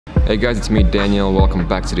Hey guys, it's me Daniel, welcome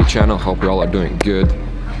back to the channel, hope you all are doing good.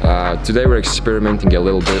 Today we're experimenting a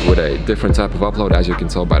little bit with a different type of upload, as you can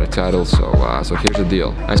tell by the title, so here's the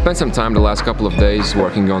deal. I spent some time the last couple of days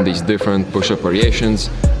working on these different push-up variations,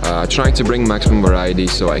 trying to bring maximum variety,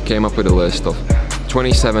 so I came up with a list of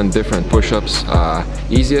 27 different push-ups,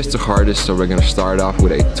 easiest to hardest, so we're gonna start off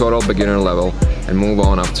with a total beginner level and move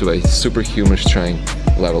on up to a superhuman strength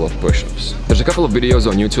level of push-ups. There's a couple of videos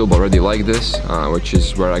on YouTube already like this, which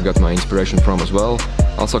is where I got my inspiration from as well.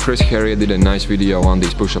 Also, Chris Harriet did a nice video on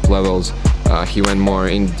these push-up levels. He went more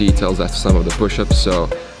in details as to some of the push-ups, so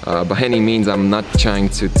by any means I'm not trying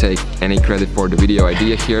to take any credit for the video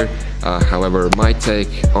idea here. However, my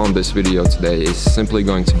take on this video today is simply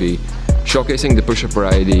going to be showcasing the push-up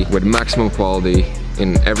variety with maximum quality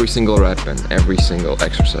in every single rep and every single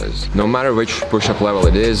exercise. No matter which push-up level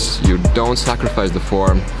it is, you don't sacrifice the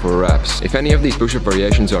form for reps. If any of these push-up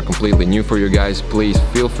variations are completely new for you guys, please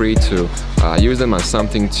feel free to use them as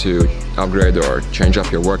something to upgrade or change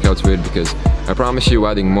up your workouts with, because I promise you,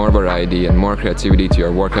 adding more variety and more creativity to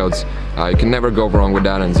your workouts, you can never go wrong with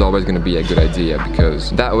that, and it's always going to be a good idea,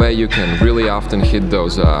 because that way you can really often hit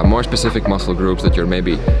those more specific muscle groups that you're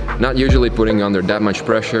maybe not usually putting under that much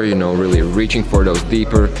pressure, you know, really reaching for those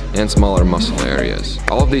deeper and smaller muscle areas.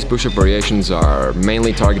 All of these push-up variations are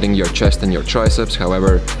mainly targeting your chest and your triceps.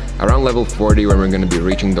 However, around level 40, when we're going to be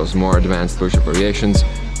reaching those more advanced push-up variations,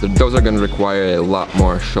 those are going to require a lot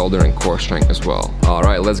more shoulder and core strength as well.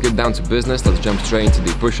 Alright, let's get down to business. Let's jump straight into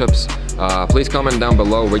the push-ups. Please comment down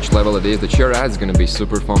below which level it is that you're at. It's going to be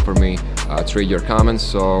super fun for me to read your comments.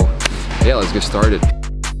 So yeah, let's get started.